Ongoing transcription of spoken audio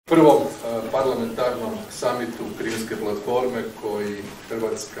prvom parlamentarnom samitu Krimske platforme koji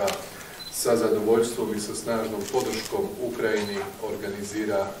Hrvatska sa zadovoljstvom i sa snažnom podrškom Ukrajini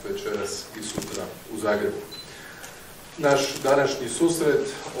organizira večeras i sutra u Zagrebu. Naš današnji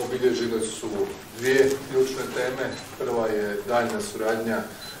susret obilježile su dvije ključne teme. Prva je daljnja suradnja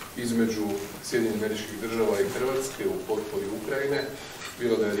između SAD-a i Hrvatske u potpori Ukrajine,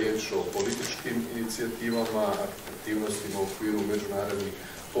 bilo da je riječ o političkim inicijativama, aktivnostima u okviru međunarodnih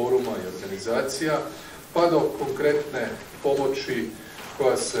foruma i organizacija, pa do konkretne pomoći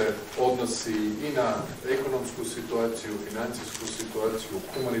koja se odnosi i na ekonomsku situaciju, financijsku situaciju,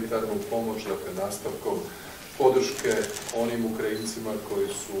 humanitarnu pomoć, dakle nastavkom podrške onim Ukrajincima koji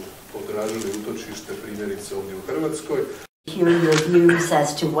su potražili utočište primjerice ovdje u Hrvatskoj. Hear your views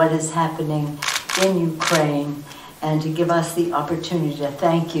as to what is happening in Ukraine and to give us the opportunity to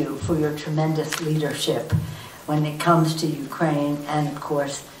thank you for your tremendous leadership when it comes to Ukraine and, of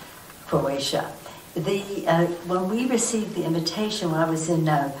course, Croatia. When we received the invitation, when I was in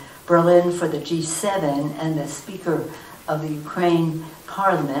Berlin for the G7, and the Speaker of the Ukraine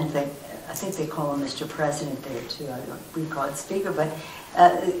Parliament, I think they call him Mr. President there too, we call it Speaker, but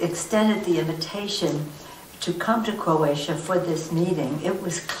extended the invitation to come to Croatia for this meeting, it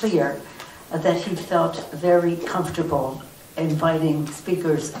was clear that he felt very comfortable inviting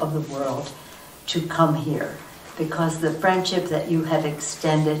speakers of the world to come here, because the friendship that you have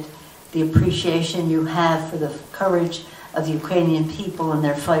extended, the appreciation you have for the courage of the Ukrainian people and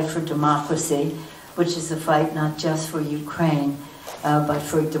their fight for democracy, which is a fight not just for Ukraine, but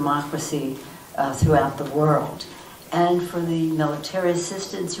for democracy throughout the world. And for the military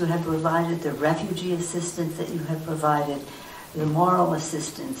assistance you have provided, the refugee assistance that you have provided, the moral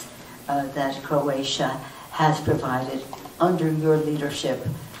assistance that Croatia has provided under your leadership,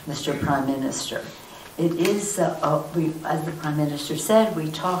 Mr. Prime Minister. It is, as the Prime Minister said,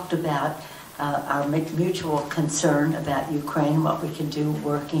 we talked about our mutual concern about Ukraine, what we can do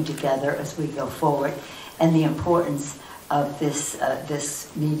working together as we go forward, and the importance of this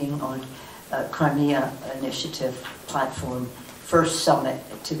meeting on Crimea Initiative platform, first summit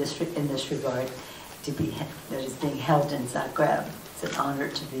in this regard that is being held in Zagreb. It's an honor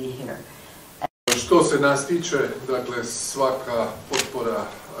to be here. Što se nas tiče, dakle, svaka potpora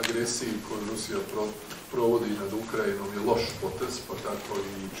agresiji koju Rusija provodi nad Ukrajinom je loš potez, pa tako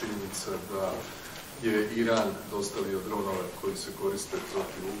i činjenica da je Iran dostavio dronove koji se koriste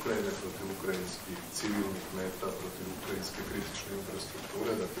protiv Ukrajine, protiv ukrajinskih civilnih meta, protiv ukrajinske kritične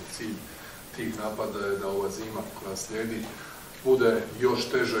infrastrukture. Dakle, cilj tih napada je da ova zima koja slijedi bude još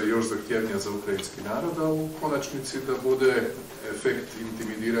teža i još zahtjevnija za ukrajinski narod, a u konačnici da bude efekt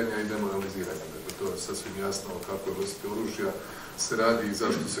intimidiranja i demoraliziranja. Dakle, to je sasvim jasno o kakvoj vrsti oružja se radi i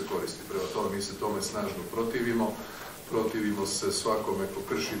zašto se koristi. Prema tome, mi se tome snažno protivimo. Protivimo se svakome ko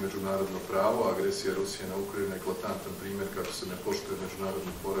krši međunarodno pravo. Agresija Rusije na Ukrajinu je eklatantan primjer kako se ne poštuje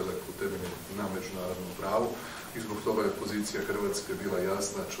međunarodni poredak utemeljen na međunarodnom pravu. I zbog toga je pozicija Hrvatske bila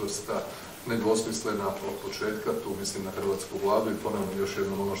jasna, čvrsta, nedvosmislena od početka. Tu mislim na hrvatsku vladu i ponavljam još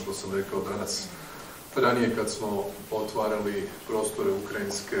jednom ono što sam rekao danas ranije kad smo otvarali prostore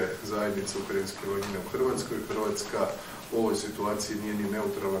ukrajinske zajednice, ukrajinske vojnine u Hrvatskoj. Hrvatska u ovoj situaciji nije ni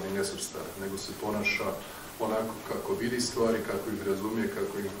neutralna ni nesvrstana, nego se ponaša onako kako vidi stvari, kako ih razumije,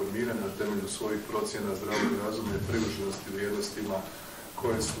 kako ih informira na temelju svojih procjena zdravog razuma i privrženosti vrijednostima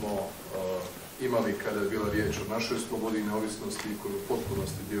koje smo imali kada je bila riječ o našoj slobodi i neovisnosti i koju u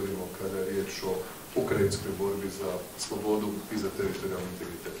potpunosti dijelimo kada je riječ o ukrajinskoj borbi za slobodu i za teritorijalni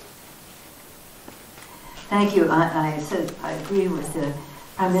integritet. Thank you. I agree with the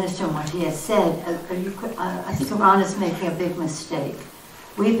Prime Minister on what he has said. I think Iran is making a big mistake.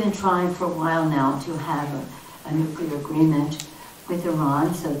 We've been trying for a while now to have a nuclear agreement with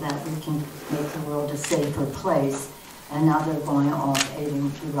Iran so that we can make the world a safer place. And now they're going off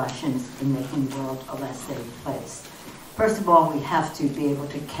aiding the Russians in making the world a less safe place. First of all, we have to be able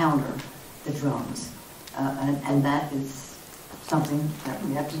to counter the drones. And that is something that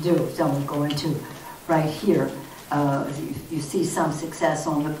we have to do. So we'll go into right here. You see some success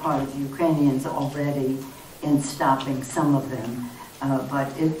on the part of the Ukrainians already in stopping some of them. But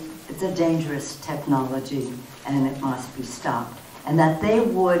it's a dangerous technology and it must be stopped. And that they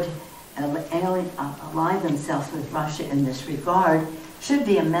would ally themselves with Russia in this regard should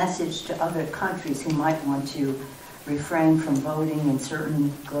be a message to other countries who might want to refrain from voting in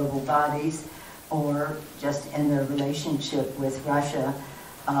certain global bodies or just in their relationship with Russia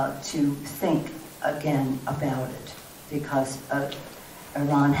to think again about it, because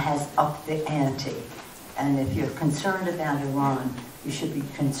Iran has upped the ante. And if you're concerned about Iran, you should be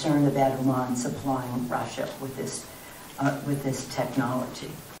concerned about Iran supplying Russia with this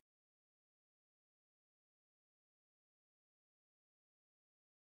technology.